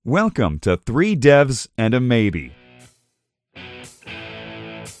Welcome to Three Devs and a Maybe.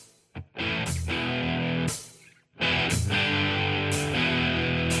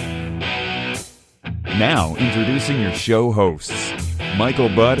 Now introducing your show hosts, Michael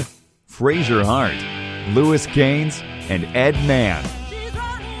Budd, Fraser Hart, Lewis Gaines, and Ed Mann.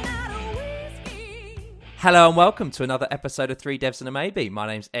 Hello and welcome to another episode of Three Devs and a Maybe. My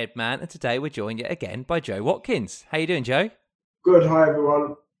name's Ed Mann and today we're joined yet again by Joe Watkins. How you doing, Joe? Good, hi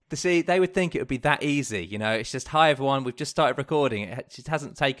everyone. See, they would think it would be that easy, you know. It's just, hi everyone, we've just started recording. It just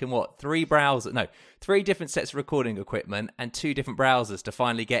hasn't taken, three different sets of recording equipment and two different browsers to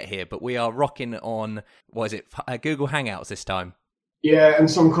finally get here. But we are rocking on, Google Hangouts this time. Yeah, and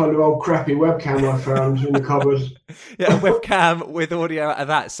some kind of old crappy webcam I found in the cupboard. Yeah, a webcam with audio out of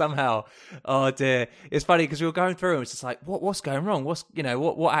that somehow. Oh dear. It's funny because we were going through and it's just like, what's going wrong? What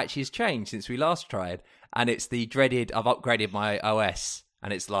actually has changed since we last tried? And it's the dreaded, I've upgraded my OS.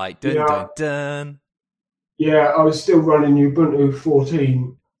 And it's like, dun. Yeah, I was still running Ubuntu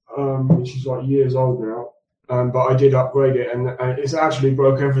 14, which is like years old now. But I did upgrade it, and it's actually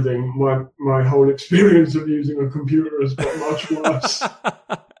broke everything. My whole experience of using a computer has got much worse.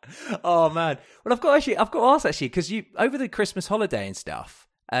 Oh man! Well, I've got to ask because you over the Christmas holiday and stuff.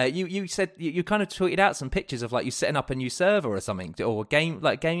 You said you kind of tweeted out some pictures of like you setting up a new server or something, or gaming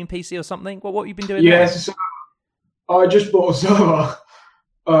PC or something. What have you been doing? Yes, so I just bought a server.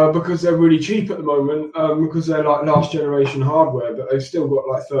 Because they're really cheap at the moment, because they're like last generation hardware, but they've still got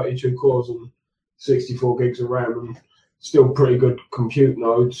like 32 cores and 64 gigs of RAM and still pretty good compute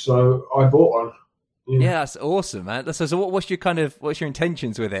nodes. So I bought one. Yeah, that's awesome, man. So what's your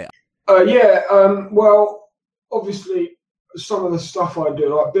intentions with it? Well, obviously some of the stuff I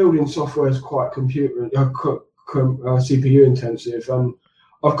do, like building software, is quite CPU intensive, and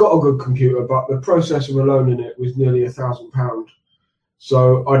I've got a good computer, but the processor alone in it was nearly £1,000.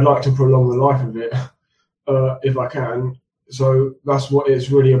 So I'd like to prolong the life of it if I can. So that's what it's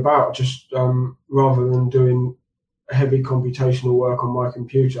really about. Just rather than doing heavy computational work on my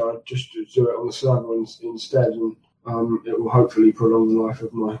computer, I'd just do it on the server instead, and it will hopefully prolong the life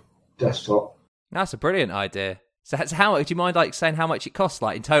of my desktop. That's a brilliant idea. So how do you mind like saying how much it costs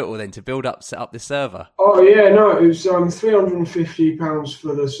like in total then to set up this server? Oh yeah, no, it was £350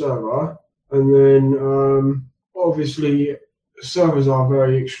 for the server, and then obviously. Servers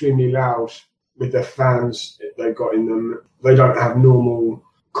are extremely loud with the fans they've got in them. They don't have normal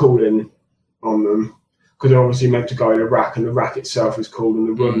cooling on them because they're obviously meant to go in a rack, and the rack itself is cooled and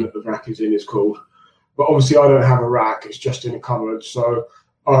the room that the rack is in is cooled. But obviously I don't have a rack, it's just in a cupboard. So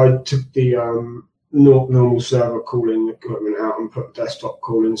I took the normal server cooling equipment out and put desktop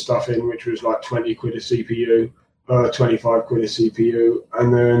cooling stuff in, which was like 20 quid a CPU, 25 quid a CPU.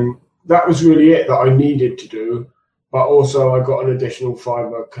 And then that was really it that I needed to do. But also I got an additional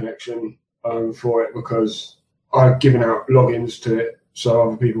fibre connection for it because I've given out logins to it so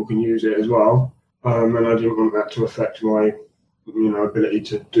other people can use it as well. And I didn't want that to affect my ability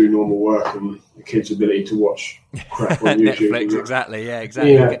to do normal work and the kids' ability to watch crap on YouTube. Netflix, exactly.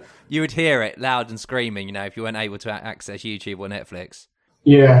 Yeah. You would hear it loud and screaming, if you weren't able to access YouTube or Netflix.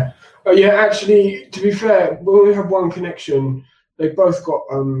 Yeah. Actually, to be fair, when we have one connection, they both got...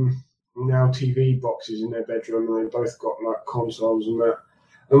 now TV boxes in their bedroom, and they both got like consoles and that.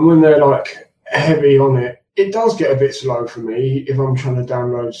 And when they're like heavy on it, it does get a bit slow for me if I'm trying to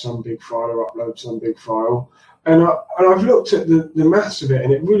download some big file or upload some big file. And I've looked at the maths of it,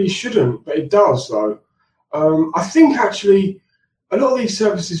 and it really shouldn't, but it does though. I think actually a lot of these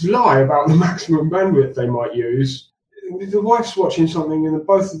services lie about the maximum bandwidth they might use. The wife's watching something, and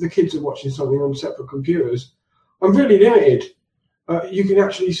both of the kids are watching something on separate computers. I'm really limited. You can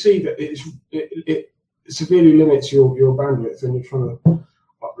actually see that it severely limits your bandwidth when you're trying to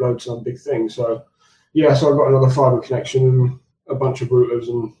upload some big thing. So I've got another fibre connection and a bunch of routers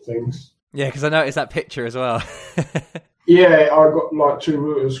and things. Yeah, because I noticed that picture as well. Yeah, I got like two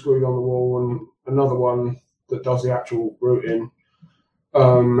routers screwed on the wall and another one that does the actual routing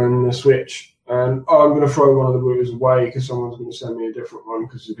and the switch. And I'm going to throw one of the routers away because someone's going to send me a different one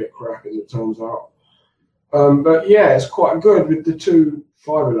because it's a bit crap as it turns out. But yeah, it's quite good with the two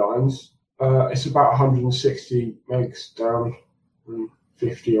fibre lines. It's about 160 megs down and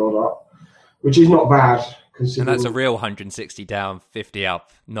 50 odd up, which is not bad. And that's a real 160 down, 50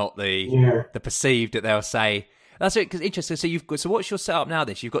 up, not the perceived that they'll say. That's it. Because interesting. So what's your setup now?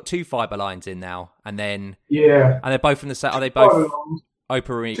 You've got two fibre lines in now, and then and they're both from the set. Are they both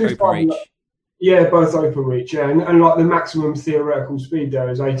open reach? Yeah, both open reach, and like the maximum theoretical speed there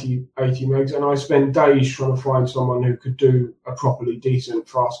is 80 megs, and I spent days trying to find someone who could do a properly decent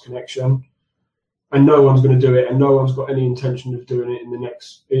fast connection. and no one's going to do it, and no one's got any intention of doing it in the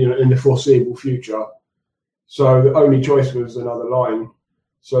next, in the foreseeable future. So the only choice was another line.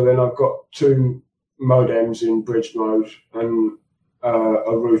 So then I've got 2 modems in bridge mode and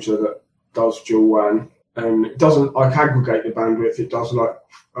a router that does dual WAN, and it doesn't like aggregate the bandwidth. It does like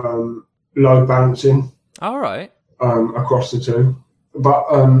load balancing. All right. Across the 2, but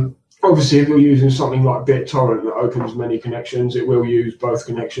obviously if you're using something like BitTorrent that opens many connections, it will use both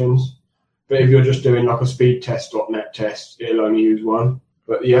connections. But if you're just doing like a speed test.net test, it'll only use 1.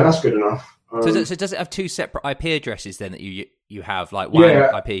 But yeah, that's good enough. So does it have 2 separate IP addresses then that you have, like WAN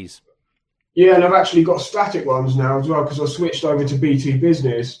IPs? Yeah, and I've actually got static ones now as well because I switched over to BT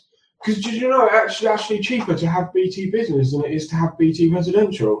Business. Because did you know it's actually cheaper to have BT Business than it is to have BT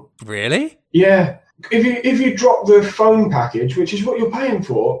Residential? Really? Yeah. If you drop the phone package, which is what you're paying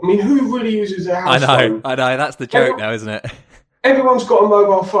for, I mean, who really uses their house phone? I know. That's the joke now, isn't it? Everyone's got a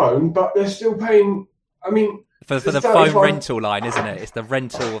mobile phone, but they're still paying. I mean, for the phone rental line, isn't it? It's the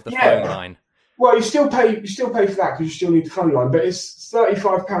rental of the phone line. Well, you still pay for that because you still need the phone line, but it's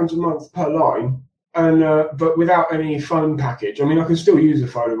 £35 a month per line, and but without any phone package. I mean, I can still use the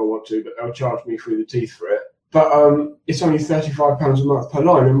phone if I want to, but they'll charge me through the teeth for it. But it's only £35 a month per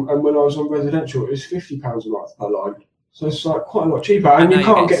line, and when I was on residential, it was £50 a month per line. So it's like quite a lot cheaper, and you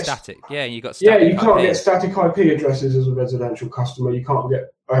can't get static. Yeah, you got static. Yeah, you can't IP. get static IP addresses as a residential customer. You can't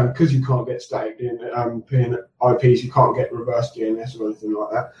get because you can't get static IPs. You can't get reverse DNS or anything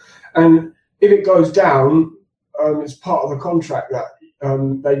like that. And if it goes down, it's part of the contract that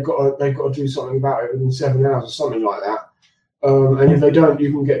they've got to do something about it within 7 hours or something like that. And if they don't,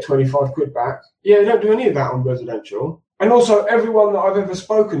 you can get 25 quid back. Yeah, they don't do any of that on residential. And also, everyone that I've ever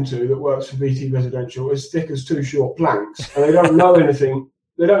spoken to that works for BT Residential is thick as 2 short planks, and they don't know anything.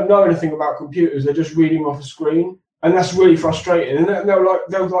 They don't know anything about computers. They're just reading off a screen, and that's really frustrating. And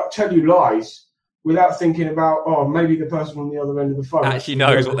they'll tell you lies without thinking about, maybe the person on the other end of the phone actually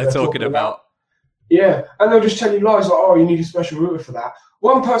knows what they're talking about. Yeah, and they'll just tell you lies like, you need a special router for that.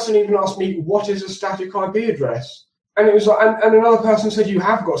 One person even asked me, what is a static IP address? And it was like, and another person said, you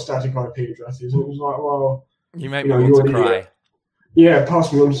have got static IP addresses. And it was like, well, you make me want to cry. Yeah,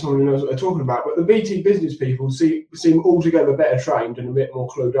 pass me on to someone who knows what they're talking about. But the BT business people seem altogether better trained and a bit more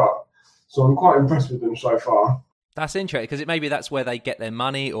clued up. So I'm quite impressed with them so far. That's interesting, because maybe that's where they get their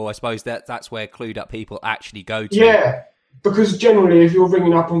money, or I suppose that's where clued up people actually go to. Yeah, because generally if you're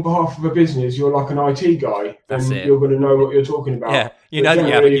ringing up on behalf of a business, you're like an IT guy. That's and it. You're going to know what you're talking about. Yeah, you know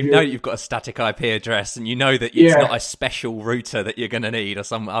that you've got a static IP address, and you know that it's not a special router that you're going to need or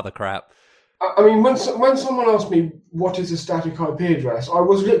some other crap. I mean, when someone asked me what is a static IP address, I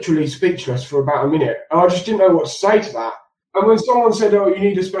was literally speechless for about a minute. And I just didn't know what to say to that. And when someone said, you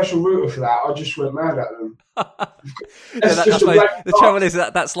need a special router for that, I just went mad at them. The trouble is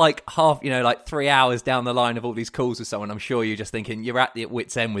that's like half, like 3 hours down the line of all these calls with someone. I'm sure you're just thinking, you're at the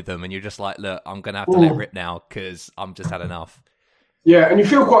wit's end with them, and you're just like, look, I'm going to have to let rip now because I'm just had enough. Yeah, and you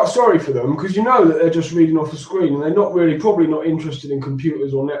feel quite sorry for them because you know that they're just reading off a screen and they're probably not interested in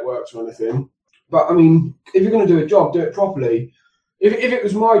computers or networks or anything. But, I mean, if you're going to do a job, do it properly. If it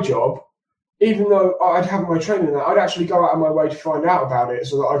was my job, even though I'd have my training in that, I'd actually go out of my way to find out about it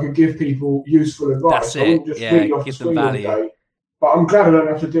so that I could give people useful advice. That's it. I wouldn't just read off the screen all day. But I'm glad I don't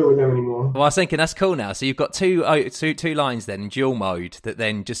have to deal with them anymore. Well, I was thinking that's cool now. So you've got two lines then in dual mode that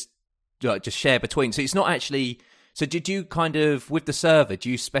then just share between. So it's not actually... So did you kind of, with the server, do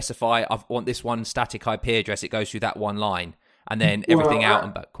you specify, I want this one static IP address, it goes through that one line, and then everything out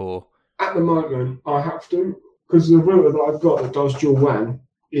and back core? At the moment, I have to, because the router that I've got that does dual WAN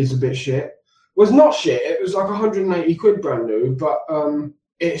is a bit shit. Well, it's not shit, it was like 180 quid brand new, but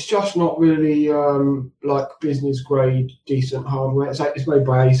it's just not really like business grade, decent hardware. It's made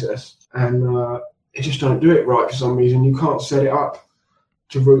by Asus, and it just don't do it right for some reason. You can't set it up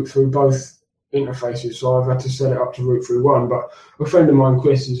to route through both interfaces, so I've had to set it up to route through one. But a friend of mine,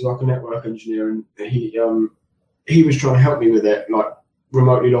 Chris, is like a network engineer, and he was trying to help me with it, like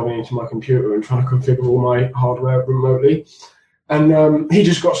remotely logging into my computer and trying to configure all my hardware remotely. And he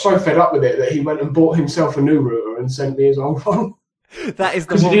just got so fed up with it that he went and bought himself a new router and sent me his old one. That is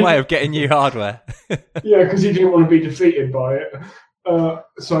the one way of getting new hardware. Yeah, because he didn't want to be defeated by it. I've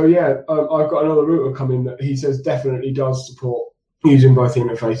got another router coming that he says definitely does support using both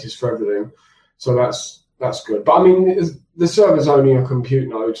interfaces for everything. So that's good. But I mean, the server's only a compute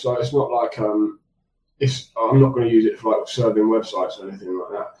node, so it's not like I'm not going to use it for like serving websites or anything like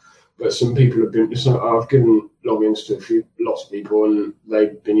that. But some people have been. I've given logins to lots of people, and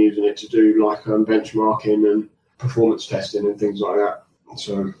they've been using it to do like benchmarking and performance testing and things like that.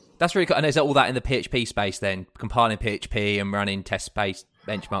 So that's really cool. And is all that in the PHP space then, compiling PHP and running test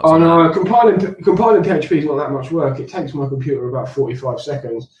benchmarks Oh on that? no, compiling PHP is not that much work. It takes my computer about 45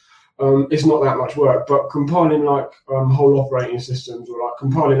 seconds. It's not that much work, but compiling like whole operating systems or like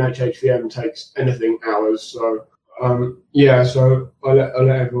compiling HHVM takes anything hours. So so I let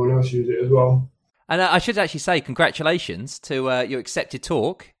everyone else use it as well. And I should actually say congratulations to your accepted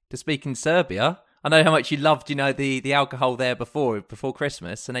talk to speak in Serbia. I know how much you loved, the alcohol there before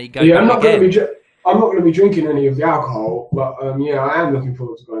Christmas, and now you go back I'm not again. going to be drinking any of the alcohol, but I am looking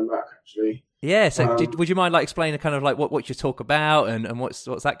forward to going back actually. Yeah, so would you mind explaining kind of like what you talk about and what's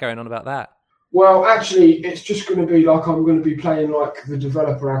that going on about that? Well, actually, it's just going to be like I'm going to be playing like the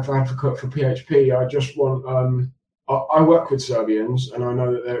developer advocate for PHP. I just want I work with Serbians, and I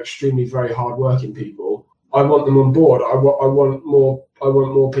know that they're extremely very hard-working people. I want them on board. I want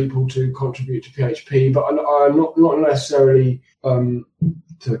more people to contribute to PHP, but not necessarily to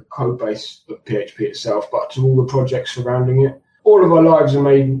the code base of PHP itself, but to all the projects surrounding it. All of our lives are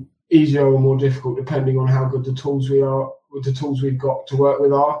made easier or more difficult depending on how good the tools we've got to work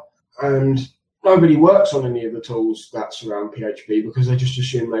with are. And nobody works on any of the tools that surround PHP because they just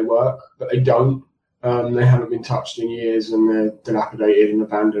assume they work, but they don't. They haven't been touched in years and they're dilapidated and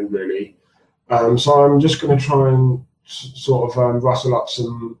abandoned, really. So I'm just going to try and sort of rustle up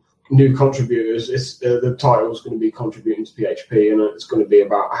some new contributors. The title is going to be Contributing to PHP, and it's going to be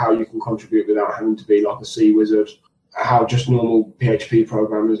about how you can contribute without having to be like a C wizard, how just normal PHP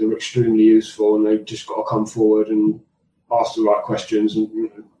programmers are extremely useful, and they've just got to come forward and ask the right questions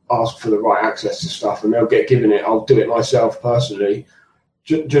and ask for the right access to stuff, and they'll get given it. I'll do it myself personally,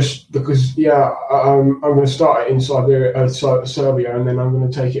 just because, I'm going to start it in Serbia, and then I'm going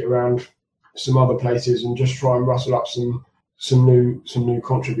to take it around some other places and just try and rustle up some new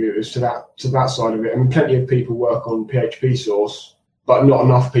contributors to that side of it. I mean, plenty of people work on PHP source, but not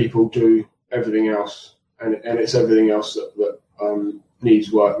enough people do everything else, and it's everything else that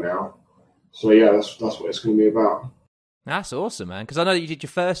needs work now. So that's what it's going to be about. That's awesome, man. Because I know that you did your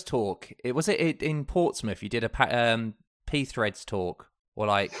first talk. Was it in Portsmouth? You did a pthreads talk, or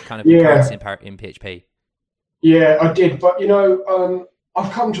like kind of in PHP. Yeah, I did, but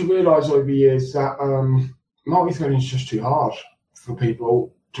I've come to realise over the years that multi-threading is just too hard for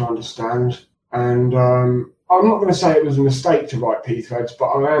people to understand. And I'm not going to say it was a mistake to write pthreads, but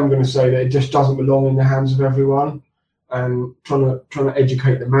I am going to say that it just doesn't belong in the hands of everyone. And trying to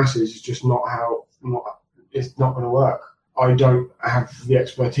educate the masses is just it's not going to work. I don't have the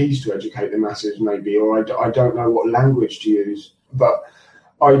expertise to educate the masses, maybe, or I don't know what language to use. But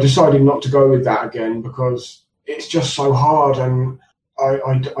I decided not to go with that again because it's just so hard, and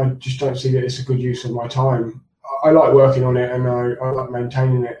I just don't see that it's a good use of my time. I like working on it, and I like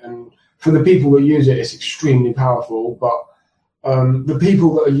maintaining it. And for the people that use it, it's extremely powerful. But the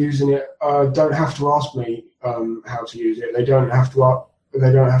people that are using it don't have to ask me how to use it. They don't have to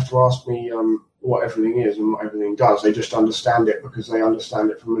ask me what everything is and what everything does. They just understand it because they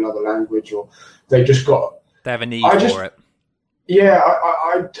understand it from another language, or they have a need for it. Yeah,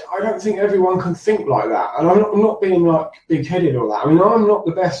 I don't think everyone can think like that. And I'm not being like big-headed or that. I mean, I'm not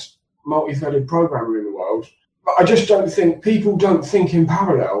the best multi-threaded programmer in the world, but I just don't think people don't think in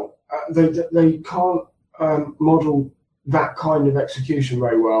parallel. They can't model that kind of execution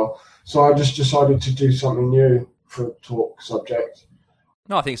very well. So I just decided to do something new for a talk subject.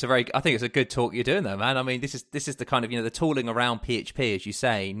 No, I think it's a good talk you're doing, though, man. I mean, this is the kind of the tooling around PHP, as you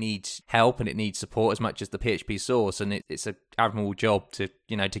say, needs help and it needs support as much as the PHP source, and it's an admirable job to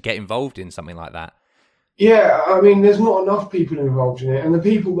get involved in something like that. Yeah, I mean, there's not enough people involved in it, and the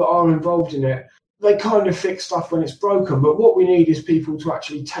people that are involved in it, they kind of fix stuff when it's broken. But what we need is people to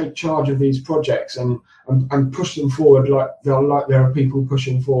actually take charge of these projects and push them forward, like there are people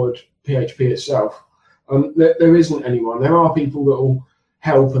pushing forward PHP itself. There isn't anyone. There are people that will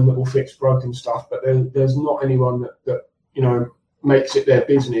help and that will fix broken stuff, but there's not anyone that makes it their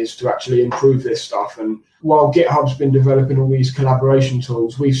business to actually improve this stuff. And while GitHub's been developing all these collaboration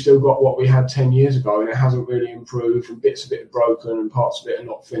tools, we've still got what we had 10 years ago, and it hasn't really improved, and bits of it are broken and parts of it are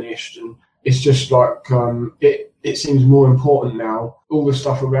not finished. And it's just like it seems more important now. All the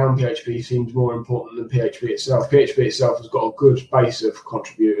stuff around PHP seems more important than PHP itself. PHP itself has got a good base of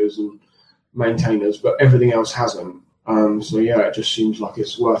contributors and maintainers, but everything else hasn't. It just seems like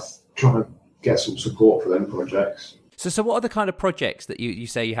it's worth trying to get some support for them projects. So what are the kind of projects that you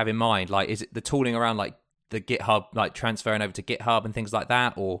say you have in mind? Like, is it the tooling around like the GitHub, like transferring over to GitHub and things like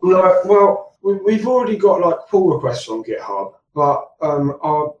that, or? No, well, we've already got like pull requests on GitHub, but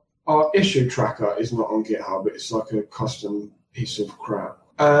our issue tracker is not on GitHub. It's like a custom piece of crap,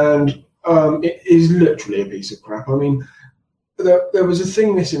 and it is literally a piece of crap. I mean, there was a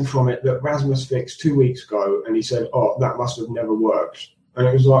thing missing from it that Rasmus fixed 2 weeks ago, and he said, "Oh, that must have never worked." And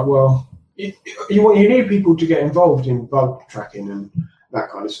it was like, well, you need people to get involved in bug tracking and that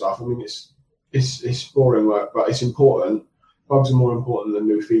kind of stuff. I mean, it's boring work, but it's important. Bugs are more important than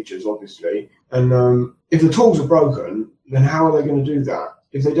new features, obviously. And if the tools are broken, then how are they going to do that?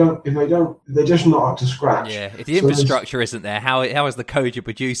 If they don't, they're just not up to scratch. Yeah, if the infrastructure isn't there, how is the code you're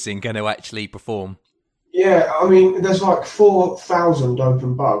producing going to actually perform? Yeah, I mean, there's like 4,000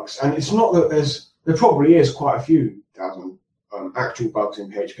 open bugs, and it's not that there probably is quite a few thousand actual bugs in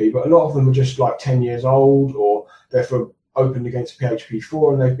PHP, but a lot of them are just like 10 years old, or they're opened against PHP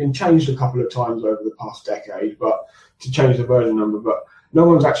 4, and they've been changed a couple of times over the past decade, but to change the version number. But no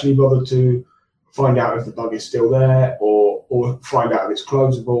one's actually bothered to find out if the bug is still there or find out if it's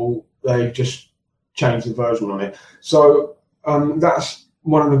closable. They've just changed the version on it. So that's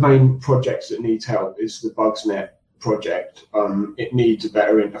one of the main projects that needs help, is the BugsNet project. It needs a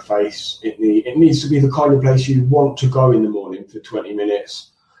better interface. It needs to be the kind of place you want to go in the morning for 20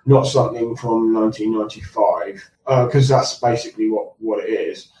 minutes, not something from 1995, because that's basically what it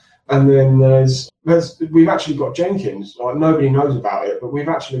is. And then we've actually got Jenkins. Like, nobody knows about it, but we've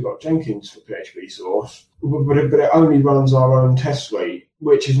actually got Jenkins for PHP Source, but it only runs our own test suite,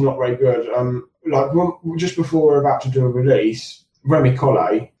 which is not very good. Just before we're about to do a release, Remy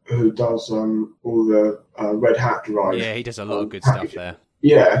Collet, who does all the Red Hat derived, yeah, he does a lot of good stuff there.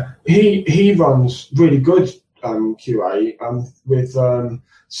 Yeah, he runs really good QA with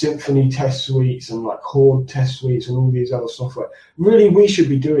Symfony test suites and like Horde test suites and all these other software. Really, we should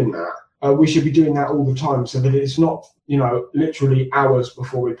be doing that. We should be doing that all the time, so that it's not, literally hours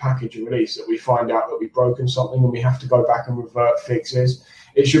before we package a release that we find out that we've broken something and we have to go back and revert fixes.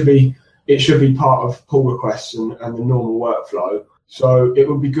 It should be part of pull requests and the normal workflow. So it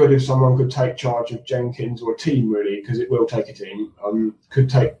would be good if someone could take charge of Jenkins, or a team really, because it will take a team, could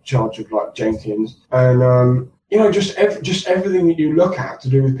take charge of like Jenkins. And, just everything that you look at to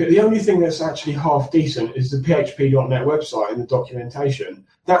do with the only thing that's actually half decent is the PHP.NET website and the documentation.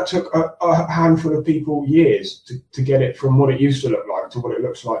 That took a handful of people years to get it from what it used to look like to what it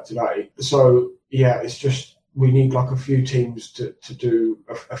looks like today. So yeah, it's just, we need like a few teams to do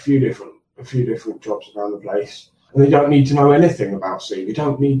a few different jobs around the place. And they don't need to know anything about C. They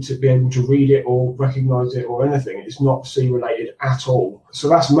don't need to be able to read it or recognize it or anything. It's not C related at all. So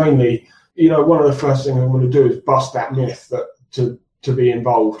that's mainly, one of the first things I'm going to do is bust that myth that to be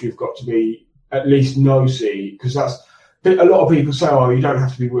involved, you've got to be at least know C, because that's a lot of people say, oh, you don't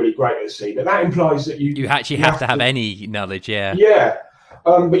have to be really great at C, but that implies that you actually have to have any knowledge. Yeah.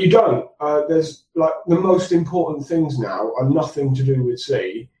 But you don't. There's like the most important things now are nothing to do with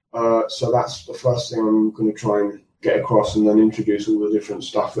C. So that's the first thing I'm going to try and get across, and then introduce all the different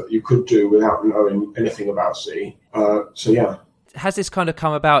stuff that you could do without knowing anything about C. So yeah. Has this kind of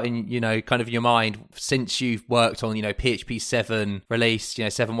come about in, kind of your mind since you've worked on, PHP 7 release,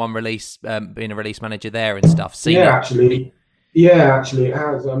 7.1 release, being a release manager there and stuff? Actually it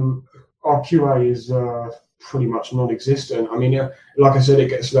has. Our QA is pretty much non-existent. I mean, like I said, it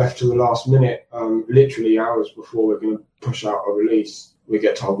gets left to the last minute, literally hours before we're going to push out a release. We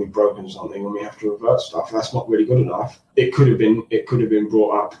get told we've broken something and we have to revert stuff. That's not really good enough. It could have been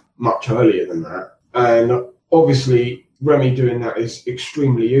brought up much earlier than that. And obviously, Remy doing that is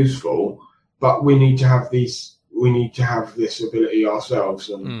extremely useful, but we need to have this ability ourselves,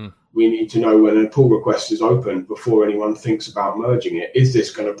 and we need to know when a pull request is opened before anyone thinks about merging it. Is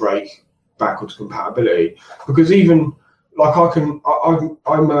this going to break backwards compatibility? Because even like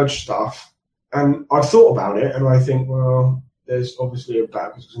I merge stuff, and I've thought about it, and I think, well, there's obviously a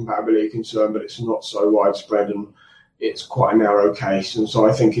backwards compatibility concern, but it's not so widespread and it's quite a narrow case. And so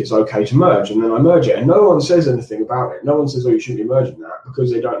I think it's okay to merge. And then I merge it, and no one says anything about it. No one says, oh, you shouldn't be merging that,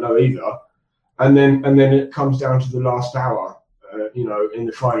 because they don't know either. And then it comes down to the last hour. In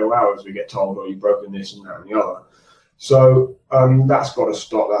the final hours, we get told, oh, you've broken this and that and the other. So that's got to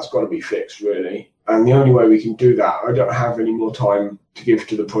stop. That's got to be fixed, really. And the only way we can do that, I don't have any more time to give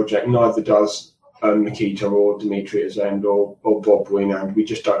to the project. Neither does Nikita or Dimitri at Zend or Bob Winand. We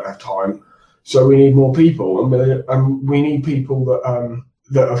just don't have time. So we need more people, and we need people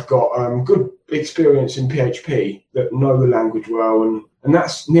that have got good experience in PHP, that know the language well, and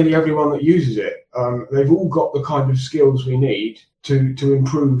that's nearly everyone that uses it. They've all got the kind of skills we need to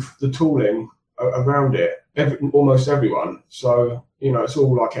improve the tooling around it. Almost everyone. So it's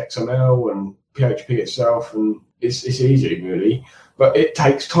all like XML and PHP itself, and it's easy really, but it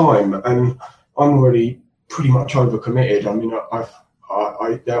takes time, and I'm already pretty much overcommitted. I mean,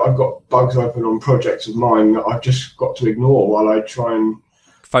 I've got bugs open on projects of mine that I've just got to ignore while I try and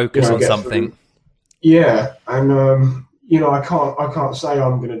focus on something. Through. Yeah, and I can't say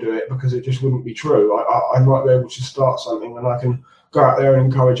I'm going to do it, because it just wouldn't be true. I might be able to start something, and I can go out there and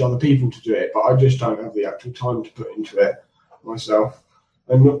encourage other people to do it, but I just don't have the actual time to put into it myself,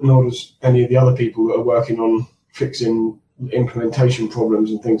 and nor does any of the other people that are working on fixing implementation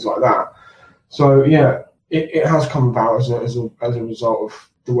problems and things like that. So yeah, it has come about as a result of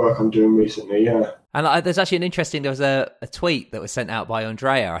the work I'm doing recently. Yeah. And there's actually there was a tweet that was sent out by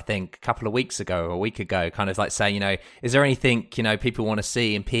Andrea, I think, a couple of weeks ago or a week ago, kind of like saying, is there anything, people want to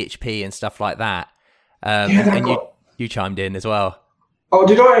see in PHP and stuff like that? And you chimed in as well. Oh,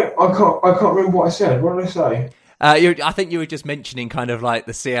 did I? I can't remember what I said. What did I say? I think you were just mentioning kind of like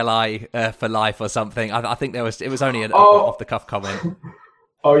the CLI for life or something. I think it was only an off the cuff comment.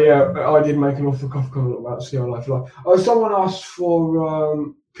 Oh yeah, I did make an off the cuff comment about CLI for life. Oh, someone asked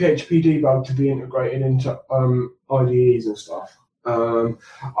for PHP debug to be integrated into IDEs and stuff. I'm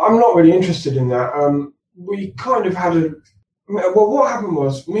not really interested in that. We kind of had what happened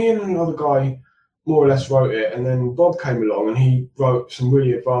was me and another guy more or less wrote it, and then Bob came along and he wrote some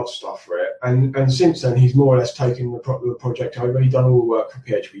really advanced stuff for it. And since then, he's more or less taken the project over. He's done all the work for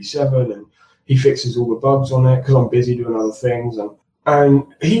PHP 7, and he fixes all the bugs on it because I'm busy doing other things. And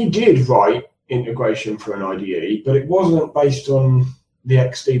he did write integration for an IDE, but it wasn't based on the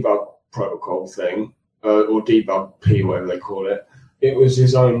Xdebug protocol thing, or debug P, whatever they call it. It was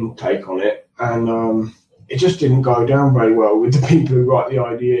his own take on it, and it just didn't go down very well with the people who write the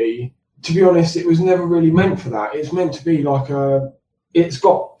IDE. To be honest, it was never really meant for that. It's meant to be like it's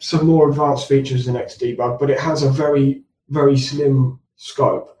got some more advanced features than Xdebug, but it has a very, very slim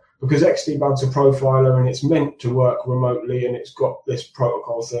scope, because Xdebug's a profiler and it's meant to work remotely, and it's got this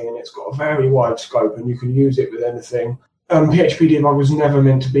protocol thing, and it's got a very wide scope, and you can use it with anything. PHP debug was never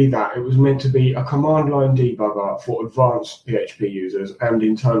meant to be that. It was meant to be a command line debugger for advanced PHP users and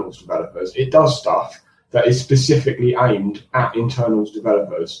internals developers. It does stuff that is specifically aimed at internals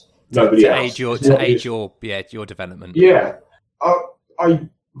developers. Nobody else. To aid your development. Yeah, I'm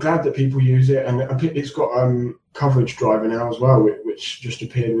glad that people use it, and it's got coverage driver now as well, which just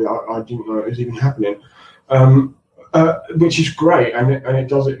appeared. I didn't know it was even happening. Which is great, and it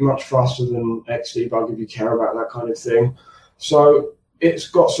does it much faster than Xdebug if you care about that kind of thing. So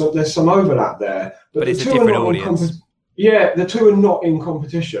there's some overlap there, but it's a different audience. The two are not in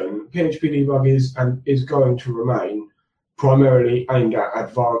competition. PHP debug is going to remain primarily aimed at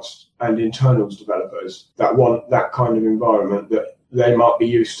advanced and internals developers that want that kind of environment that they might be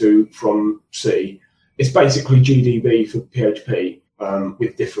used to from C. It's basically GDB for PHP.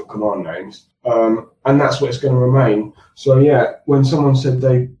 With different command names, and that's what it's going to remain. So yeah, when someone said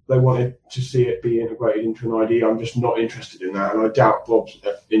they wanted to see it be integrated into an IDE, I'm just not interested in that, and I doubt Bob's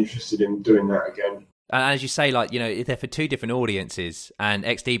interested in doing that again. And as you say, they're for two different audiences, and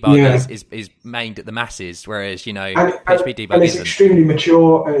Xdebug is aimed at the masses, whereas PHP debug and it's extremely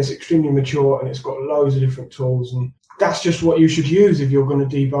mature, and it's got loads of different tools, and that's just what you should use if you're going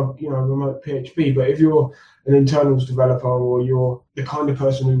to debug, remote PHP. But if you're an internals developer, or you're the kind of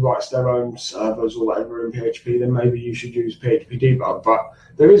person who writes their own servers or whatever in PHP, then maybe you should use PHP debug. But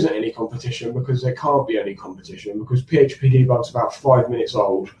there isn't any competition, because there can't be any competition, because PHP debug's about 5 minutes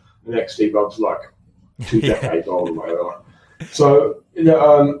old, and Xdebug's like 2 decades old or whatever. So I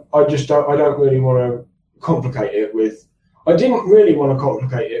don't really want to complicate it with. I didn't really want to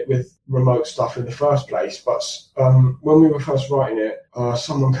complicate it with remote stuff in the first place, but when we were first writing it,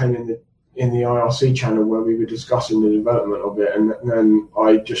 someone came in the IRC channel where we were discussing the development of it, and then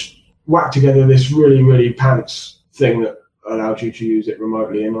I just whacked together this really, really pants thing that allowed you to use it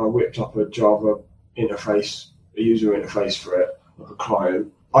remotely, and I whipped up a Java interface, a user interface for it, like a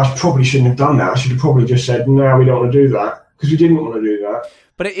client. I probably shouldn't have done that. I should have probably just said, no, we don't want to do that, because we didn't want to do that.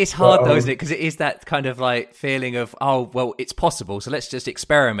 But it's hard though, isn't it? Because it is that kind of like feeling of, oh, well, it's possible, so let's just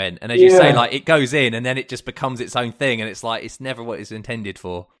experiment. And as you say, like it goes in and then it just becomes its own thing, and it's like it's never what it's intended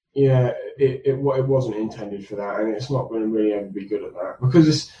for. Yeah, it wasn't intended for that, and it's not going to really ever be good at that,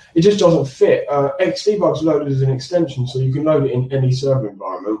 because it just doesn't fit. Xdebug's loaded as an extension, so you can load it in any server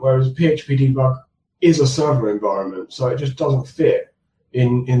environment, whereas PHP debug is a server environment, so it just doesn't fit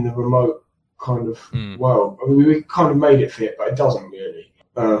in the remote kind of world. I mean, we kind of made it fit, but it doesn't really.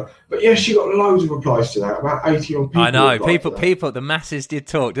 But yeah, she got loads of replies to that. About 80 odd people. I know people. The masses did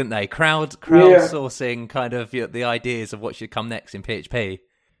talk, didn't they? Crowdsourcing kind of the ideas of what should come next in PHP.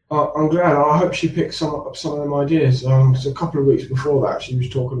 I'm glad. I hope she picked some of them ideas. Because a couple of weeks before that, she was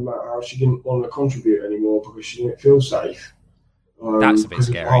talking about how she didn't want to contribute anymore because she didn't feel safe. That's a bit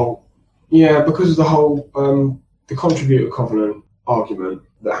scary. Because of the whole the contributor covenant argument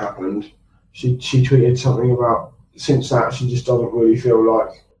that happened. She tweeted something about, since that, she just doesn't really feel like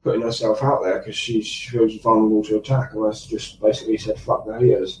putting herself out there because she feels vulnerable to attack, and that's just basically said, fuck the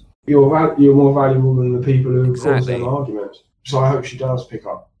haters. You're more valuable than the people who cause them arguments. So I hope she does pick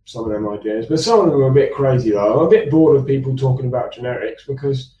up some of them ideas. But some of them are a bit crazy, though. I'm a bit bored of people talking about generics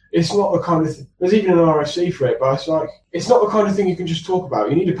because it's not the kind of there's even an RFC for it, but it's like it's not the kind of thing you can just talk about.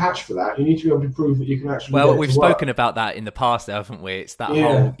 You need a patch for that. You need to be able to prove that you can actually. Well, we've spoken about that in the past, haven't we? It's that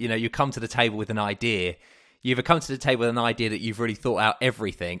Yeah. whole, you come to the table with an idea. You either come to the table with an idea that you've really thought out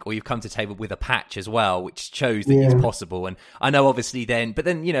everything, or you've come to the table with a patch as well, which shows that it's possible. And I know, obviously, but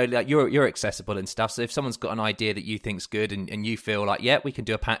then like you're accessible and stuff. So if someone's got an idea that you think's good, and you feel like, yeah, we can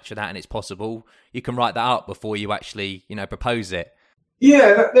do a patch for that, and it's possible, you can write that up before you actually, propose it.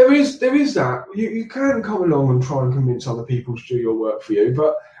 Yeah, there is that. You can come along and try and convince other people to do your work for you,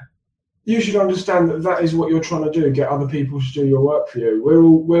 but you should understand that is what you're trying to do: get other people to do your work for you.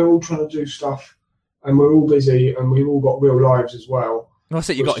 We're all trying to do stuff. And we're all busy, and we've all got real lives as well.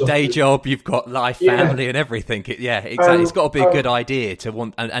 Also, you've got a day job, you've got life, family, and everything. Exactly. It's got to be a good idea to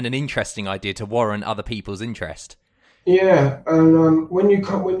want, and an interesting idea to warrant other people's interest. Yeah, and when you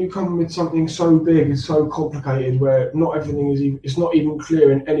come with something so big and so complicated, where not everything it's not even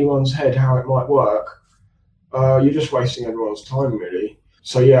clear in anyone's head how it might work, you're just wasting everyone's time, really.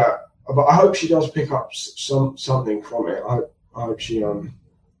 So yeah, but I hope she does pick up something from it. I hope she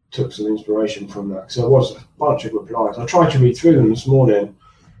took some inspiration from that. So there was a bunch of replies. I tried to read through them this morning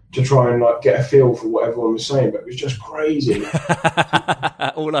to try and get a feel for what everyone was saying, but it was just crazy.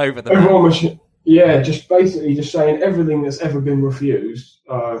 All over the everyone was, just basically just saying everything that's ever been refused,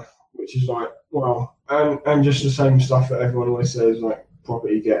 which is and just the same stuff that everyone always says, like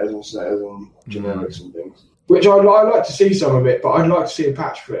property getters and setters and generics and things. Which I'd like to see some of it, but I'd like to see a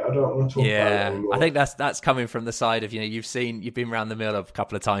patch for it. I don't want to talk about it anymore. I think that's coming from the side of, you've been around the mill a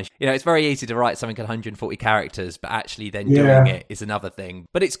couple of times. It's very easy to write something at 140 characters, but actually then doing it is another thing.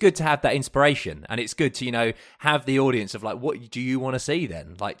 But it's good to have that inspiration, and it's good to, have the audience of what do you want to see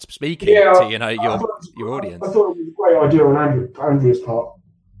then? Like speaking to, your audience. I thought it was a great idea on Andrew's part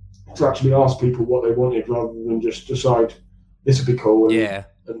to actually ask people what they wanted rather than just decide this would be cool.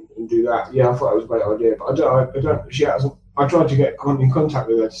 And do that. Yeah, I thought it was a great idea, but I don't. She hasn't. I tried to get in contact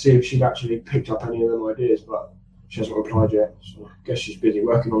with her to see if she'd actually picked up any of them ideas, but she hasn't replied yet. So I guess she's busy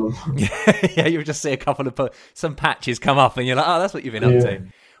working on them. Yeah, you'll just see a couple of some patches come up, and you're like, oh, that's what you've been up to.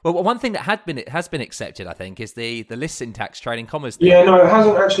 Well, one thing that has been accepted, I think, is the list syntax trading commas thing. Yeah, no, it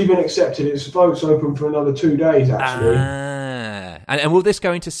hasn't actually been accepted. It's votes open for another 2 days, actually. And will this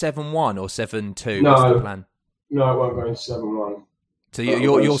go into 7.1 or 7.2? No, what's the plan? No, it won't go into 7.1. So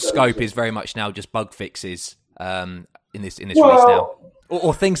your scope is very much now just bug fixes in this release now,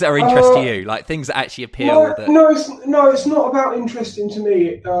 or things that are interest to you, like things that actually appeal. No, it's not about interesting to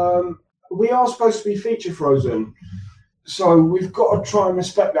me. We are supposed to be feature frozen, so we've got to try and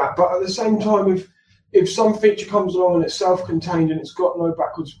respect that. But at the same time, if some feature comes along and it's self-contained and it's got no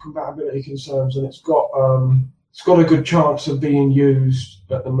backwards compatibility concerns and it's got a good chance of being used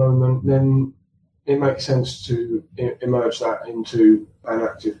at the moment, then it makes sense to emerge that into an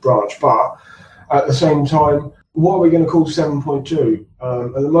active branch. But at the same time, what are we going to call 7.2?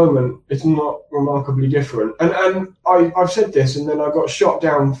 At the moment, it's not remarkably different. And I've said this, and then I got shot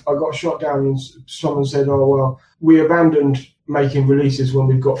down, and someone said, oh, well, we abandoned making releases when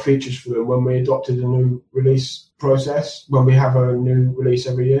we've got features for them, when we adopted a new release process, when we have a new release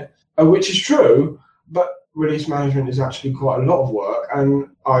every year, which is true, but release management is actually quite a lot of work,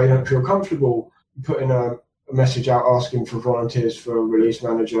 and I don't feel comfortable putting a message out asking for volunteers for a release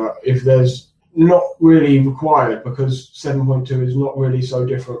manager if there's not really required, because 7.2 is not really so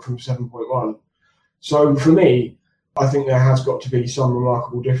different from 7.1. So for me, I think there has got to be some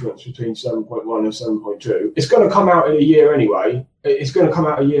remarkable difference between 7.1 and 7.2. It's going to come out in a year anyway. It's going to come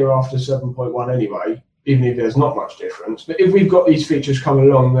out a year after 7.1 anyway, even if there's not much difference. But if we've got these features coming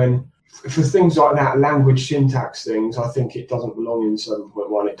along, then for things like that, language syntax things, I think it doesn't belong in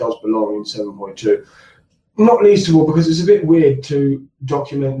 7.1. It does belong in 7.2. Not least of all because it's a bit weird to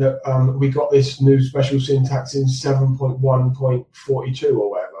document that we got this new special syntax in 7.1.42 or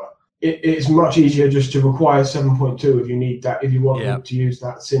whatever. It's much easier just to require 7.2 if you need that, if you want to use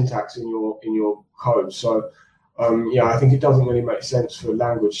that syntax in your code. So I think it doesn't really make sense for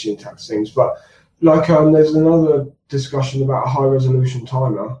language syntax things. But there's another discussion about a high resolution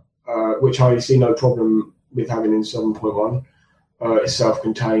timer, which I see no problem with having in 7.1. It's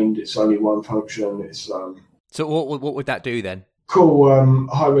self-contained. It's only one function. It's So what would that do then? Cool.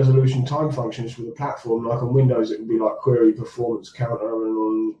 High-resolution time functions for the platform. Like on Windows, it would be like query performance counter, and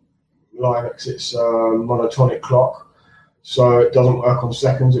on Linux, it's monotonic clock. So it doesn't work on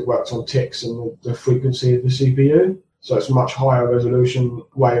seconds. It works on ticks and the frequency of the CPU. So it's a much higher resolution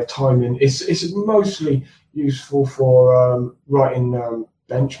way of timing. It's mostly useful for writing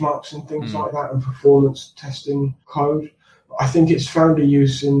benchmarks and things like that, and performance testing code. I think it's found a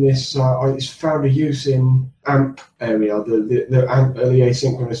use in this. It's found a use in AMP area, the AMP, the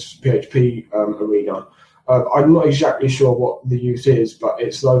asynchronous PHP arena. I'm not exactly sure what the use is, but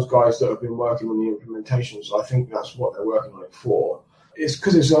it's those guys that have been working on the implementation. So I think that's what they're working on it for. It's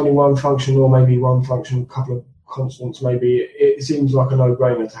because it's only one function, or maybe one function, a couple of constants. Maybe it seems like a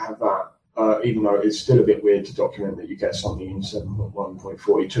no-brainer to have that. Even though it's still a bit weird to document that you get something in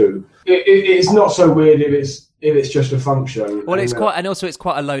 7.1.42. It's not so weird if it's just a function. Well, it's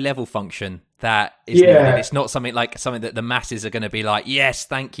quite a low level function that is needed. It's not something that the masses are going to be like, yes,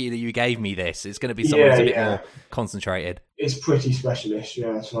 thank you that you gave me this. It's going to be something that's a bit more concentrated. It's pretty specialist,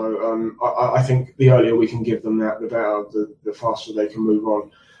 yeah. So I think the earlier we can give them that, the better, the faster they can move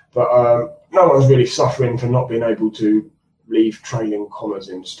on. But no one's really suffering for not being able to leave trailing commas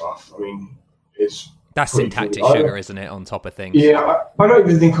in stuff. I mean, that's syntactic sugar, isn't it, on top of things? Yeah, I don't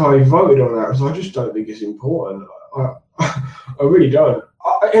even think I voted on that, because I just don't think it's important. I really don't.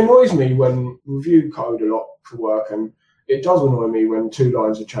 It annoys me when review code a lot for work, and it does annoy me when 2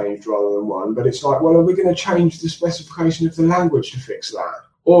 lines are changed rather than 1, but it's like, well, are we going to change the specification of the language to fix that?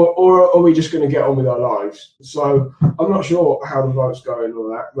 Or are we just going to get on with our lives? So I'm not sure how the votes go and all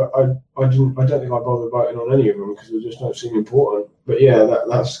that, but I don't think I bothered voting on any of them because they just don't seem important. But yeah,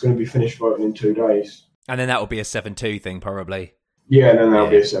 that's going to be finished voting in 2 days. And then that will be a 7-2 thing, probably. Yeah, and then that'll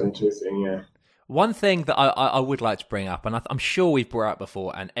be a 7-2 thing, yeah. One thing that I would like to bring up, and I'm sure we've brought up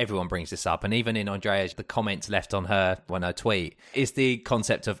before, and everyone brings this up, and even in Andrea's, the comments left on her tweet, is the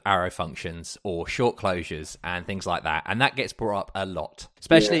concept of arrow functions or short closures and things like that. And that gets brought up a lot.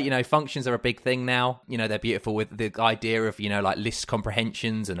 Especially, functions are a big thing now. They're beautiful with the idea of, like list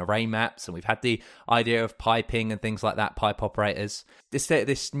comprehensions and array maps. And we've had the idea of piping and things like that, pipe operators.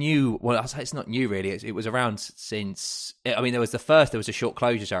 This new, well, I'll say it's not new really. It was around since, there was a short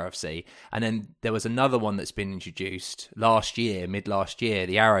closures RFC. And then there was another one that's been introduced mid last year,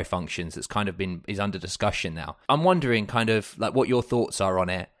 the arrow functions, that's kind of is under discussion now. I'm wondering kind of like what your thoughts are on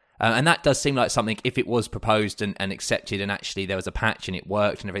it. And that does seem like something, if it was proposed and accepted and actually there was a patch and it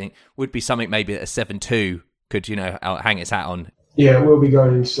worked and everything, would be something maybe that a 7.2 could, hang its hat on. Yeah, we'll be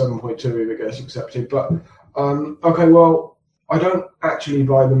going into 7.2 if it gets accepted. But, okay, well, I don't actually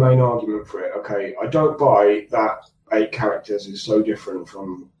buy the main argument for it, okay? I don't buy that 8 characters is so different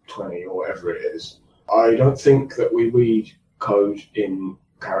from 20 or whatever it is. I don't think that we read code in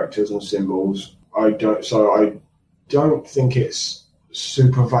characters and symbols. I don't think it's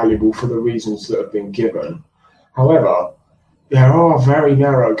super valuable for the reasons that have been given. However, there are very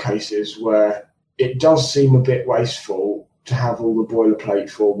narrow cases where it does seem a bit wasteful to have all the boilerplate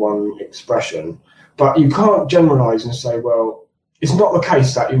for one expression, but you can't generalize and say, well, it's not the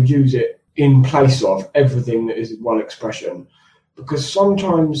case that you use it in place of everything that is one expression, because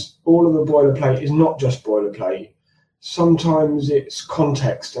sometimes all of the boilerplate is not just boilerplate. Sometimes it's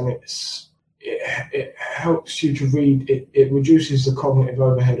context, and it helps you to read. It reduces the cognitive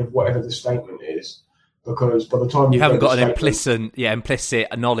overhead of whatever the statement is, because by the time you haven't got an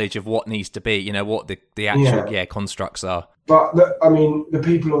implicit knowledge of what needs to be, what the actual constructs are. But the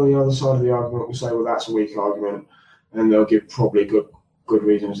people on the other side of the argument will say, well, that's a weak argument, and they'll give probably good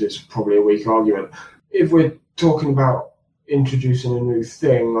reasons it's probably a weak argument. If we're talking about introducing a new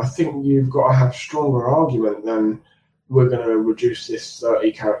thing, I think you've got to have stronger argument than we're going to reduce this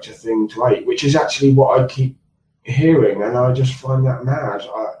 30 character thing to 8, which is actually what I keep hearing, and I just find that mad.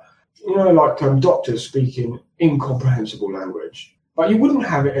 Doctors speaking incomprehensible language, but you wouldn't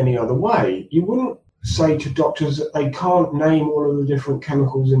have it any other way. You wouldn't say to doctors that they can't name all of the different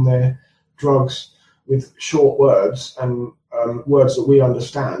chemicals in their drugs with short words and words that we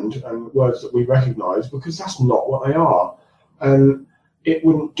understand and words that we recognise, because that's not what they are. And it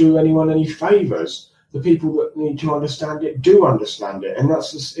wouldn't do anyone any favours. The people that need to understand it do understand it. And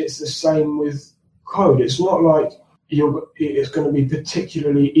it's the same with code. It's not like it's going to be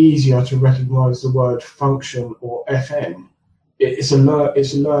particularly easier to recognise the word function or FN. It's a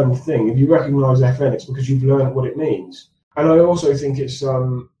learned thing. If you recognise FN, it's because you've learned what it means. And I also think it's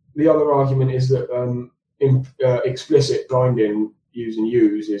the other argument is that explicit binding using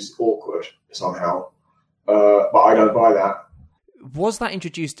use is awkward somehow. But I don't buy that. Was that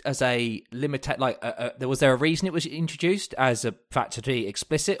introduced as a limit? Was there a reason it was introduced as a fact to be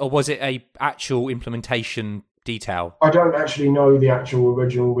explicit, or was it a actual implementation detail? I don't actually know the actual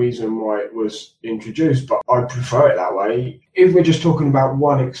original reason why it was introduced, but I prefer it that way. If we're just talking about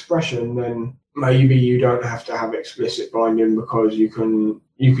one expression, then maybe you don't have to have explicit binding, because you can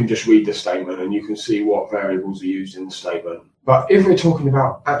just read the statement and you can see what variables are used in the statement. But if we're talking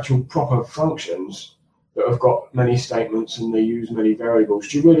about actual proper functions that have got many statements and they use many variables,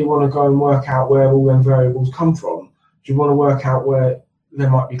 do you really want to go and work out where all them variables come from? Do you want to work out where there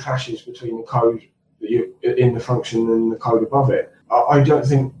might be clashes between the code that you in the function and the code above it? I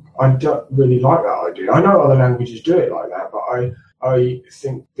don't really like that idea. I know other languages do it like that, but I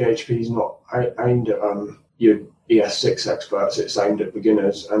think PHP is not aimed at your ES6 experts. It's aimed at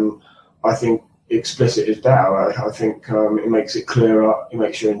beginners, and I think explicit is better. I think it makes it clearer, it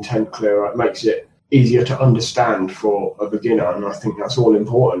makes your intent clearer, it makes it easier to understand for a beginner, and I think that's all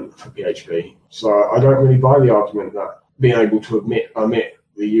important for PHP. So I don't really buy the argument that being able to omit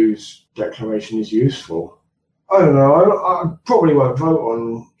the use declaration is useful. I don't know, I probably won't vote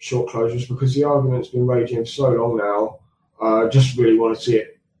on short closures because the argument's been raging for so long now. I just really want to see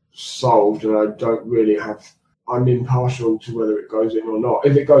it solved, and I'm impartial to whether it goes in or not.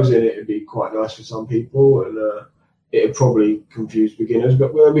 If it goes in, it'd be quite nice for some people, and it'd probably confuse beginners,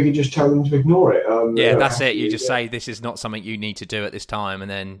 but we could just tell them to ignore it. That's it. You just say this is not something you need to do at this time, and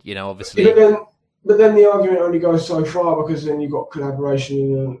then, obviously... But then the argument only goes so far, because then you've got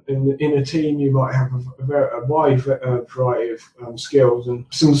collaboration in a team. You might have a wide variety of skills, and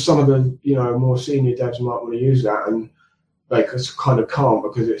some of the more senior devs might want to use that, and they kind of can't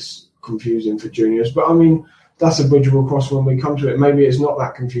because it's confusing for juniors. But I mean, that's a bridge we'll cross when we come to it. Maybe it's not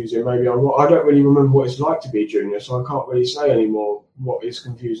that confusing. Maybe I'm not. I don't really remember what it's like to be a junior, so I can't really say anymore what is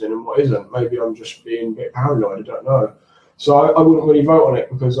confusing and what isn't. Maybe I'm just being a bit paranoid. I don't know. So I wouldn't really vote on it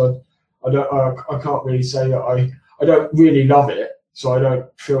because I can't really say that I don't really love it, so I don't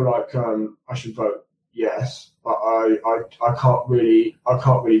feel like I should vote yes. But I can't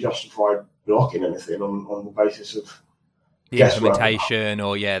really justify blocking anything on the basis of the implementation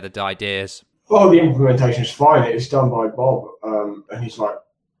or the ideas. Well, the implementation is fine. It's done by Bob, and he's like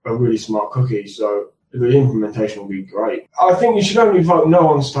a really smart cookie, so the implementation will be great. I think you should only vote no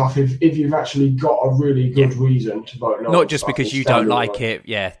on stuff if you've actually got a really good reason to vote no. Not just because you don't like it.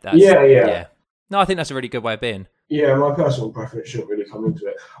 Yeah. No, I think that's a really good way of being. Yeah, my personal preference shouldn't really come into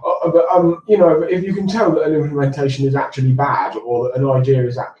it. But if you can tell that an implementation is actually bad or that an idea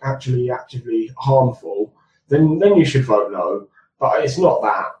is actually actively harmful, then you should vote no. But it's not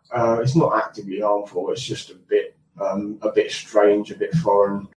that. It's not actively harmful. It's just a bit strange, a bit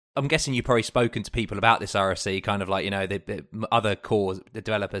foreign. I'm guessing you've probably spoken to people about this RFC, kind of like, the other core, the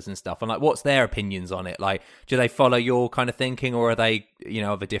developers and stuff. And like, what's their opinions on it? Like, do they follow your kind of thinking, or are they,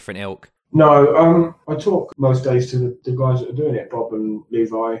 of a different ilk? No, I talk most days to the guys that are doing it, Bob and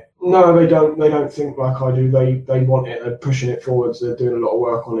Levi. No, they don't think like I do. They want it, they're pushing it forwards, they're doing a lot of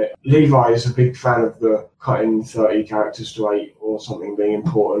work on it. Levi is a big fan of the cutting 30 characters to 8 or something being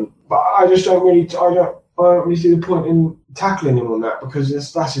important. But I don't really see the point in tackling him on that,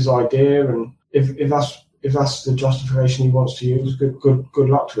 because that's his idea, and if that's the justification he wants to use, good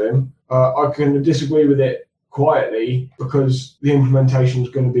luck to him. I can disagree with it quietly because the implementation is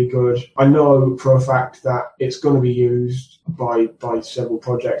going to be good. I know for a fact that it's going to be used by several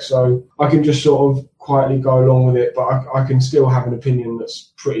projects, so I can just sort of quietly go along with it, but I can still have an opinion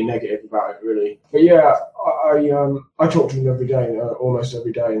that's pretty negative about it, really. But yeah, I talk to them every day, almost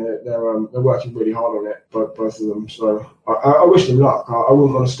every day, and they're working really hard on it, both of them. So I wish them luck. I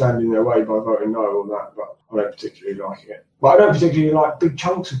wouldn't want to stand in their way by voting no on that, but I don't particularly like it. But I don't particularly like big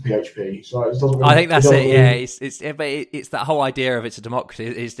chunks of PHP, so it doesn't really... I think that's it, yeah. It's that whole idea of it's a democracy,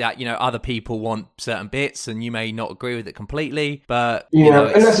 is that, other people want certain bits and you may not agree with it completely, but...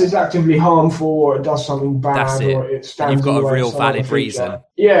 unless it's actively harmful or it does something bad or it stands... And you've got a real valid reason.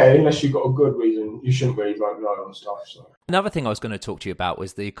 Yeah, unless you've got a good reason, you shouldn't really vote no on stuff, so... Another thing I was going to talk to you about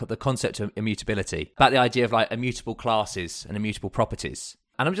was the concept of immutability, about the idea of like immutable classes and immutable properties.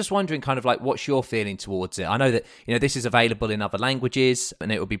 And I'm just wondering kind of like what's your feeling towards it? I know that, this is available in other languages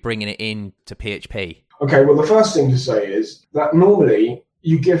and it will be bringing it in to PHP. Okay, well, the first thing to say is that normally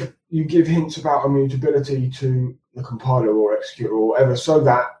you give hints about immutability to the compiler or executor or whatever so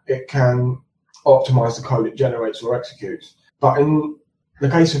that it can optimize the code it generates or executes. But in the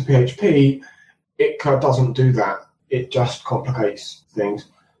case of PHP, it doesn't do that. It just complicates things.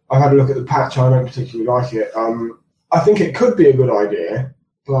 I've had a look at the patch. I don't particularly like it. I think it could be a good idea,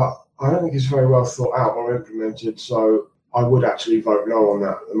 but I don't think it's very well thought out or implemented, so I would actually vote no on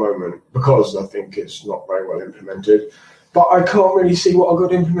that at the moment because I think it's not very well implemented. But I can't really see what a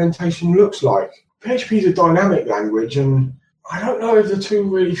good implementation looks like. PHP is a dynamic language, and I don't know if the two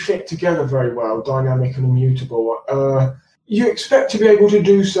really fit together very well, dynamic and immutable. You expect to be able to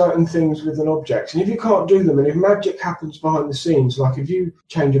do certain things with an object, and if you can't do them, and if magic happens behind the scenes, like if you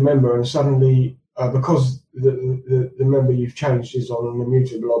change a member and suddenly... because the member you've changed is on an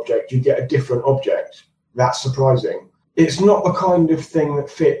immutable object, you get a different object. That's surprising. It's not the kind of thing that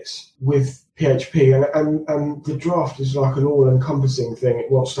fits with PHP, and the draft is like an all-encompassing thing.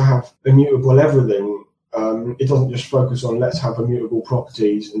 It wants to have immutable everything, It doesn't just focus on let's have immutable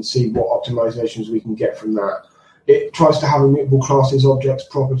properties and see what optimizations we can get from that. It tries to have immutable classes, objects,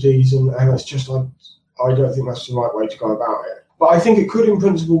 properties, and it's just I don't think that's the right way to go about it. But I think it could in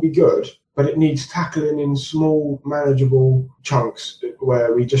principle be good, but it needs tackling in small, manageable chunks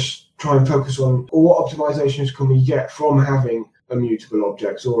where we just try and focus on what optimizations can we get from having immutable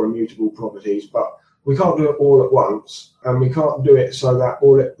objects or immutable properties. But we can't do it all at once, and we can't do it so that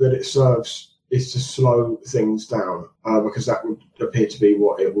that it serves is to slow things down, because that would appear to be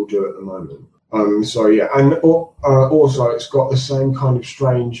what it will do at the moment. And also it's got the same kind of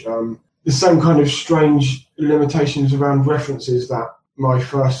strange limitations around references that my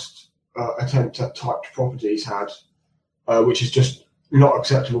first attempt at typed properties had, which is just not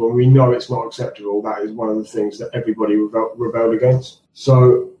acceptable, and we know it's not acceptable. That is one of the things that everybody rebelled against.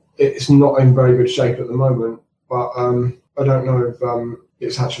 So it's not in very good shape at the moment, but I don't know if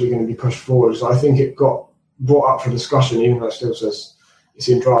it's actually going to be pushed forward. So I think it got brought up for discussion, even though it still says it's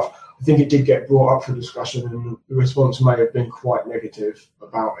in draft. I think it did get brought up for discussion, and the response may have been quite negative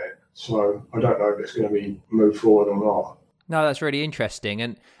about it. So I don't know if it's going to be moved forward or not. No, that's really interesting.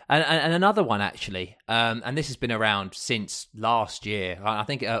 And another one, actually, and this has been around since last year. I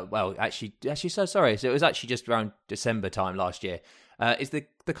think, actually, so sorry. So it was actually just around December time last year. Is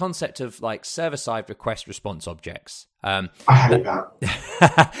the concept of like server-side request response objects. I hate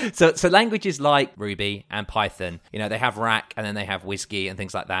that. So languages like Ruby and Python, they have Rack and then they have WSGI and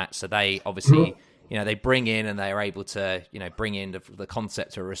things like that. So they obviously, they bring in and they are able to, bring in the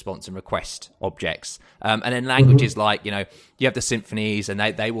concept of response and request objects. And then languages like, you have the symphonies and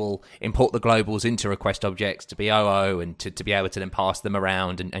they will import the globals into request objects to be OO and to be able to then pass them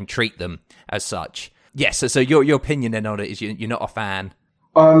around and treat them as such. Yes, so your opinion then on it is you're not a fan?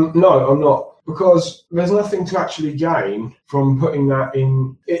 No, I'm not, because there's nothing to actually gain from putting that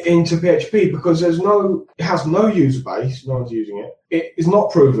into PHP, because it has no user base, no one's using it. It is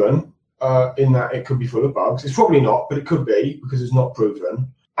not proven in that it could be full of bugs. It's probably not, but it could be because it's not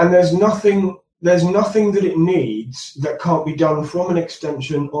proven. And there's nothing that it needs that can't be done from an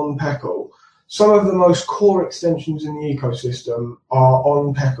extension on Peckle. Some of the most core extensions in the ecosystem are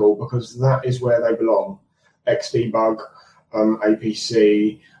on Peckle because that is where they belong. Xdebug,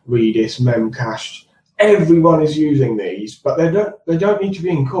 APC, Redis, Memcache. Everyone is using these, but they don't need to be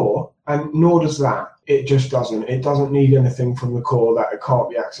in core, and nor does that. It just doesn't. It doesn't need anything from the core that it can't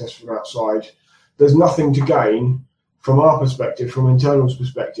be accessed from outside. There's nothing to gain from our perspective, from internal's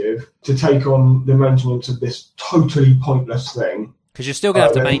perspective, to take on the maintenance of this totally pointless thing. Because you're still going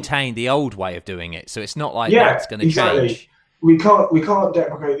to have to maintain the old way of doing it, so it's not like that's going to change. We can't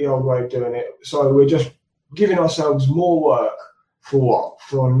deprecate the old way of doing it, so we're just giving ourselves more work for what?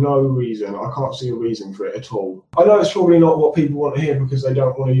 For no reason. I can't see a reason for it at all. I know it's probably not what people want to hear because they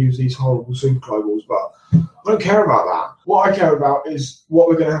don't want to use these horrible super globals, but I don't care about that. What I care about is what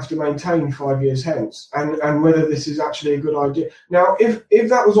we're going to have to maintain 5 years hence, and whether this is actually a good idea. Now, if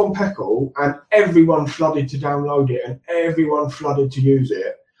that was on Peckle and everyone flooded to download it and everyone flooded to use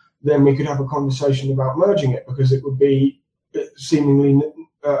it, then we could have a conversation about merging it, because it would be seemingly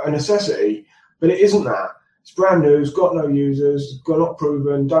a necessity. But it isn't that. It's brand new, it's got no users, not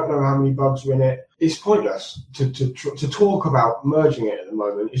proven, don't know how many bugs are in it. It's pointless to talk about merging it at the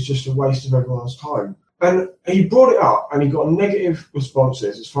moment. It's just a waste of everyone's time. And he brought it up and he got negative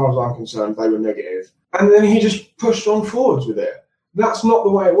responses. As far as I'm concerned, they were negative. And then he just pushed on forwards with it. That's not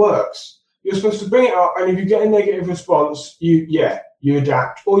the way it works. You're supposed to bring it up, and if you get a negative response, you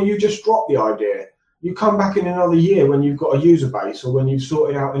adapt, or you just drop the idea. You come back in another year when you've got a user base or when you've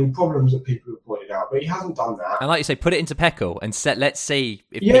sorted out any problems that people have pointed out. But he hasn't done that. And like you say, put it into Peckle and let's see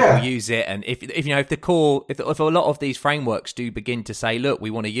if people use it. And if a lot of these frameworks do begin to say, look,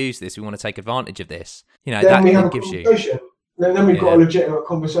 we want to use this, we want to take advantage of this, then that gives you. Then we've got a legitimate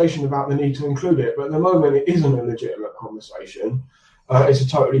conversation about the need to include it. But at the moment, it isn't a legitimate conversation. It's a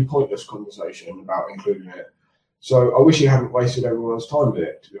totally pointless conversation about including it. So I wish he hadn't wasted everyone's time with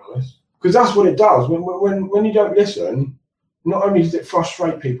it, to be honest. Because that's what it does. When you don't listen, not only does it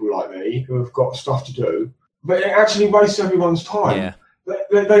frustrate people like me who have got stuff to do, but it actually wastes everyone's time. Yeah.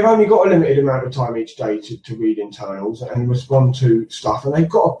 They've only got a limited amount of time each day to read internals and respond to stuff, and they've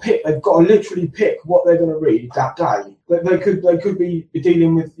got to literally pick what they're going to read that day. They could be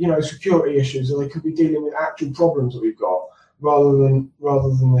dealing with security issues, or they could be dealing with actual problems that we've got, rather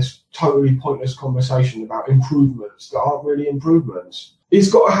than this totally pointless conversation about improvements that aren't really improvements. He's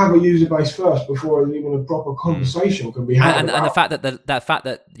got to have a user base first before even a proper conversation can be had. And the fact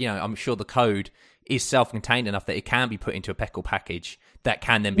that I'm sure the code is self-contained enough that it can be put into a Peckle package that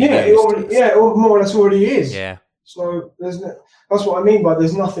can then be used. Or more or less already is. Yeah. So that's what I mean by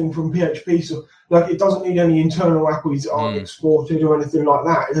there's nothing from PHP. So like it doesn't need any internal APIs that aren't exported or anything like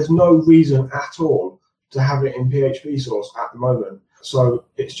that. There's no reason at all to have it in PHP source at the moment. So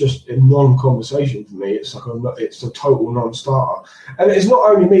it's just a non-conversation for me. It's it's a total non-starter. And it's not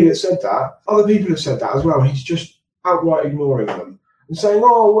only me that said that. Other people have said that as well. He's just outright ignoring them and saying,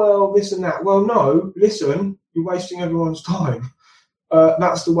 "Oh well, this and that." Well, no, listen, you're wasting everyone's time.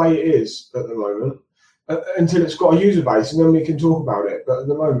 That's the way it is at the moment. Until it's got a user base, and then we can talk about it. But at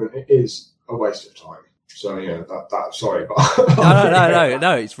the moment, it is a waste of time. So yeah, sorry, but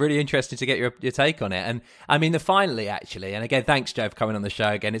no. It's really interesting to get your take on it. And I mean, finally, actually, and again, thanks, Joe, for coming on the show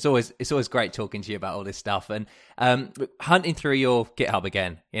again. It's always great talking to you about all this stuff and hunting through your GitHub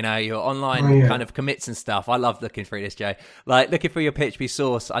again. You know, your online kind of commits and stuff. I love looking through this, Joe. Like looking through your PHP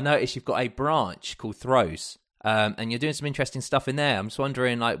source, I noticed you've got a branch called Throws, and you're doing some interesting stuff in there. I'm just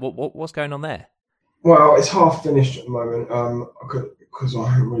wondering, like, what's going on there? Well, it's half finished at the moment because I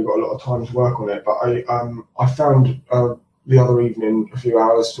haven't really got a lot of time to work on it. But I found the other evening a few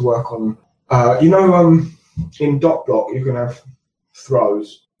hours to work on. In DocBlock you can have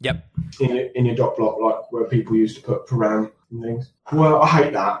throws. Yep. In your DocBlock, like where people used to put param and things. Well, I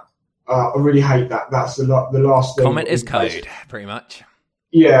hate that. I really hate that. That's the last thing. Comment is code, pretty much.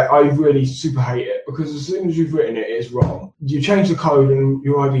 Yeah, I really super hate it because as soon as you've written it, it's wrong. You change the code and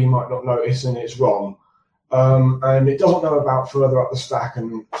your IDE might not notice and it's wrong. And it doesn't know about further up the stack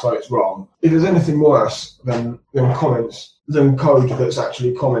and so it's wrong. If there's anything worse than comments, than code that's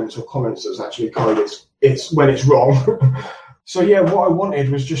actually comments or comments that's actually code, it's when it's wrong. So yeah, what I wanted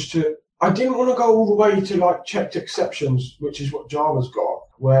was I didn't want to go all the way to like checked exceptions, which is what Java's got,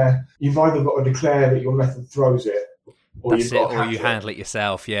 where you've either got to declare that your method throws it, or you handle it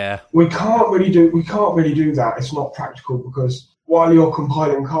yourself. Yeah, we can't really do that. It's not practical because while you're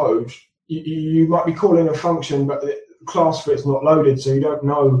compiling code, you might be calling a function, but the class for it's not loaded, so you don't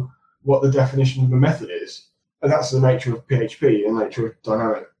know what the definition of the method is, and that's the nature of PHP, the nature of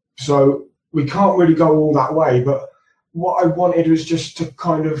dynamic. So we can't really go all that way. But what I wanted was just to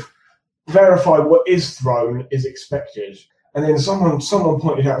kind of verify what is thrown is expected, and then someone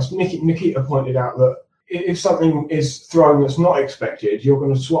pointed out, Nikita pointed out that if something is thrown that's not expected, you're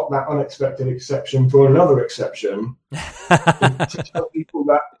going to swap that unexpected exception for another exception to tell people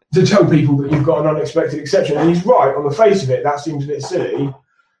that you've got an unexpected exception. And he's right on the face of it. That seems a bit silly,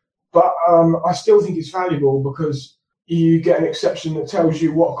 but I still think it's valuable because you get an exception that tells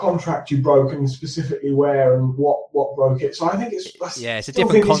you what contract you broke and specifically where and what broke it. So I think it's a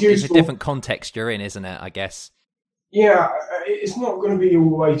different context you're in, isn't it? I guess. Yeah, it's not going to be all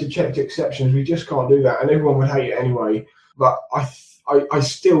the way to checked exceptions. We just can't do that, and everyone would hate it anyway. But I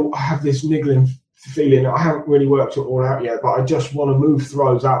still have this niggling feeling. I haven't really worked it all out yet, but I just want to move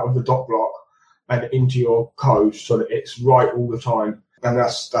throws out of the DocBlock and into your code so that it's right all the time. And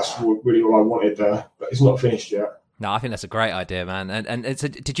that's really all I wanted there. But it's not finished yet. No, I think that's a great idea, man. And so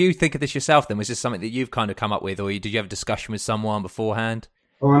did you think of this yourself then? Was this something that you've kind of come up with, or did you have a discussion with someone beforehand?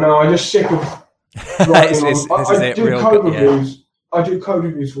 Oh no, I'm just sick of. I do code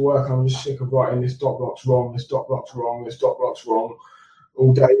reviews for work. I'm just sick of writing this DocBlock's wrong, this DocBlock's wrong, this DocBlock's wrong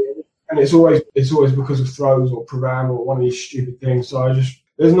all day, and it's always because of throws or param or one of these stupid things. So I just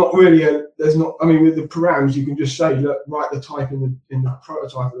I mean, with the params you can just say, look, write the type in the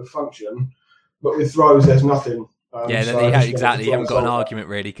prototype of the function, but with throws there's nothing. Exactly. You haven't got an argument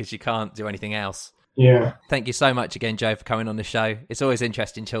really because you can't do anything else. Yeah. Thank you so much again, Joe, for coming on the show. It's always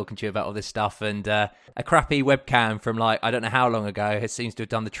interesting talking to you about all this stuff. And a crappy webcam from I don't know how long ago seems to have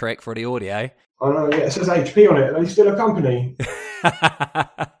done the trick for the audio. I know, yeah. It says HP on it. Are they still a company?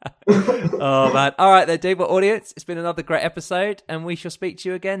 Oh, man. All right, then, dude. Well, audience, it's been another great episode, and we shall speak to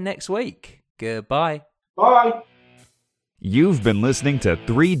you again next week. Goodbye. Bye. You've been listening to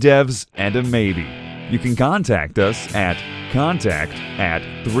 3 Devs and a Maybe. You can contact us at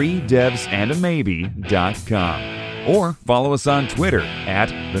contact@3devsandamaybe.com or follow us on Twitter at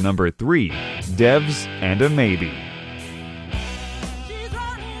 3devsandamaybe.